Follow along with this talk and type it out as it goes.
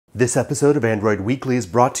This episode of Android Weekly is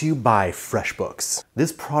brought to you by FreshBooks.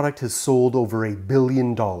 This product has sold over $1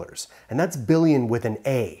 billion, and that's billion with an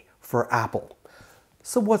A for Apple.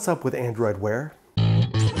 So what's up with Android Wear?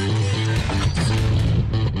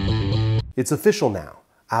 It's official now.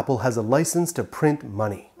 Apple has a license to print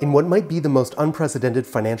money. In what might be the most unprecedented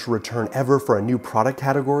financial return ever for a new product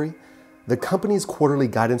category, the company's quarterly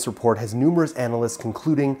guidance report has numerous analysts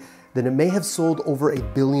concluding that it may have sold over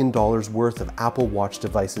 $1 billion worth of Apple Watch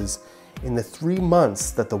devices in the 3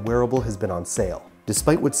 months that the wearable has been on sale.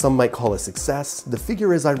 Despite what some might call a success, the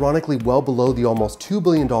figure is ironically well below the almost $2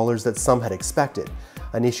 billion that some had expected,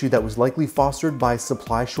 an issue that was likely fostered by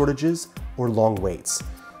supply shortages or long waits.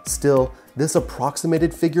 Still, this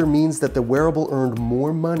approximated figure means that the wearable earned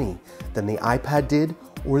more money than the iPad did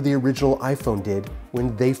or the original iPhone did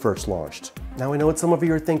when they first launched. Now I know what some of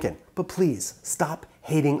you are thinking, but please stop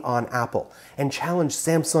hating on Apple and challenge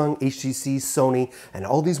Samsung, HTC, Sony, and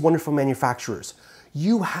all these wonderful manufacturers.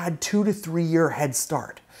 You had 2 to 3 year head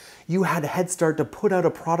start. You had a head start to put out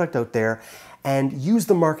a product out there and use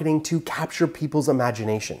the marketing to capture people's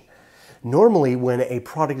imagination. Normally, when a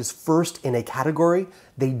product is first in a category,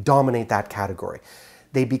 they dominate that category.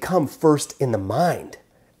 They become first in the mind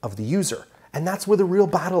of the user, and that's where the real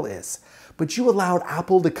battle is. But you allowed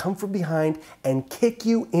Apple to come from behind and kick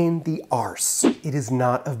you in the arse. It is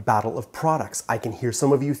not a battle of products. I can hear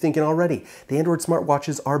some of you thinking already, the Android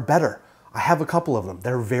smartwatches are better. I have a couple of them.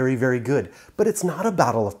 They're very, very good. But it's not a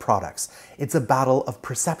battle of products. It's a battle of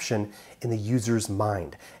perception in the user's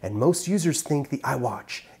mind. And most users think the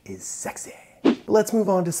iWatch is sexy. But let's move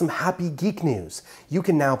on to some happy geek news. You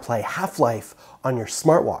can now play Half-Life on your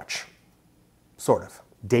smartwatch. Sort of.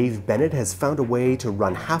 Dave Bennett has found a way to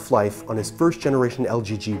run Half-Life on his first generation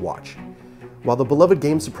LG G watch. While the beloved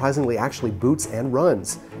game surprisingly actually boots and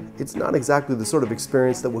runs, it's not exactly the sort of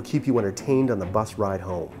experience that will keep you entertained on the bus ride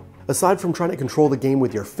home. Aside from trying to control the game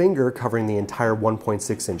with your finger covering the entire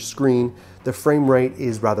 1.6-inch screen, the frame rate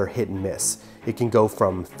is rather hit and miss. It can go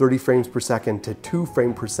from 30 frames per second to 2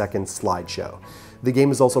 frames per second slideshow. The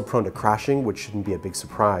game is also prone to crashing, which shouldn't be a big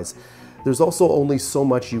surprise. There's also only so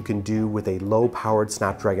much you can do with a low-powered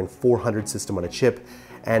Snapdragon 400 system on a chip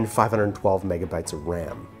and 512 megabytes of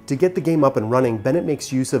RAM. To get the game up and running, Bennett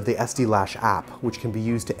makes use of the SD-Lash app, which can be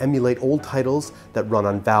used to emulate old titles that run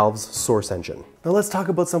on Valve's Source engine. Now let's talk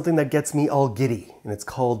about something that gets me all giddy, and it's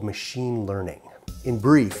called machine learning. In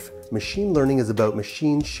brief, machine learning is about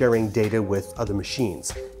machines sharing data with other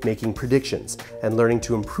machines, making predictions, and learning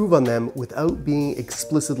to improve on them without being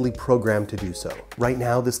explicitly programmed to do so. Right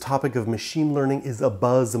now, this topic of machine learning is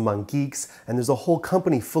abuzz among geeks, and there's a whole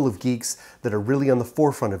company full of geeks that are really on the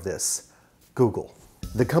forefront of this: Google.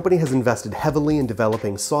 The company has invested heavily in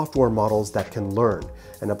developing software models that can learn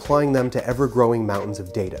and applying them to ever-growing mountains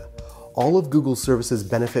of data. All of Google's services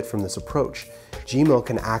benefit from this approach. Gmail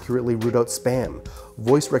can accurately root out spam.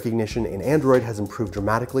 Voice recognition in Android has improved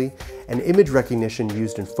dramatically, and image recognition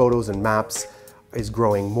used in photos and maps is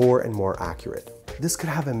growing more and more accurate. This could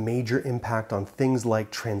have a major impact on things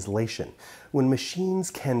like translation. When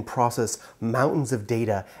machines can process mountains of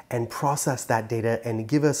data and process that data and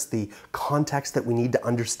give us the context that we need to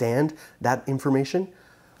understand that information,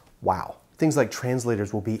 wow. Things like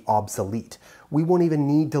translators will be obsolete. We won't even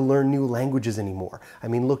need to learn new languages anymore. I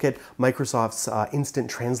mean, look at Microsoft's Instant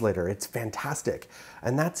Translator. It's fantastic.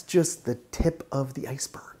 And that's just the tip of the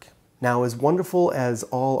iceberg. Now, as wonderful as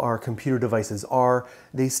all our computer devices are,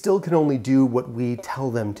 they still can only do what we tell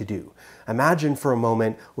them to do. Imagine for a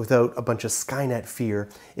moment, without a bunch of Skynet fear,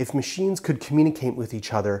 if machines could communicate with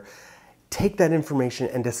each other, take that information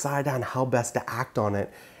and decide on how best to act on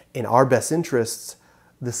it in our best interests.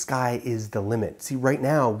 The sky is the limit. See, right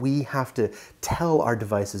now, we have to tell our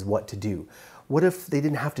devices what to do. What if they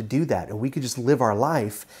didn't have to do that and we could just live our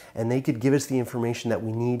life and they could give us the information that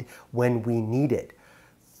we need when we need it?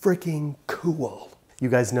 Freaking cool. You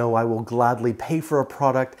guys know I will gladly pay for a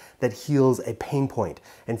product that heals a pain point,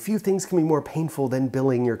 and few things can be more painful than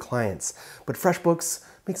billing your clients. But FreshBooks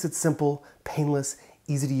makes it simple, painless,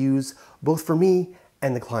 easy to use, both for me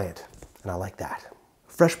and the client, and I like that.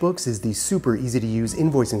 FreshBooks is the super easy to use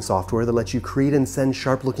invoicing software that lets you create and send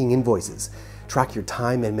sharp-looking invoices, track your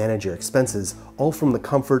time and manage your expenses, all from the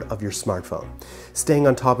comfort of your smartphone. Staying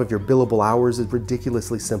on top of your billable hours is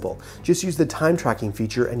ridiculously simple. Just use the time tracking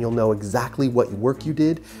feature and you'll know exactly what work you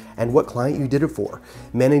did and what client you did it for.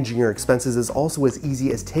 Managing your expenses is also as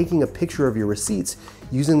easy as taking a picture of your receipts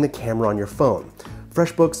using the camera on your phone.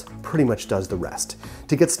 FreshBooks pretty much does the rest.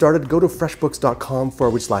 To get started, go to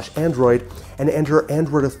freshbooks.com/Android and enter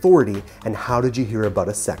Android Authority and How Did You Hear About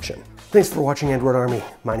Us section. Thanks for watching Android Army.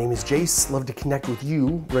 My name is Jayce. Love to connect with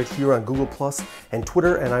you right here on Google Plus and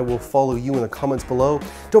Twitter, and I will follow you in the comments below.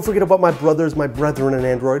 Don't forget about my brothers, my brethren in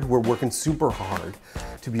Android. We're working super hard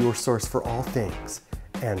to be your source for all things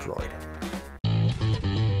Android.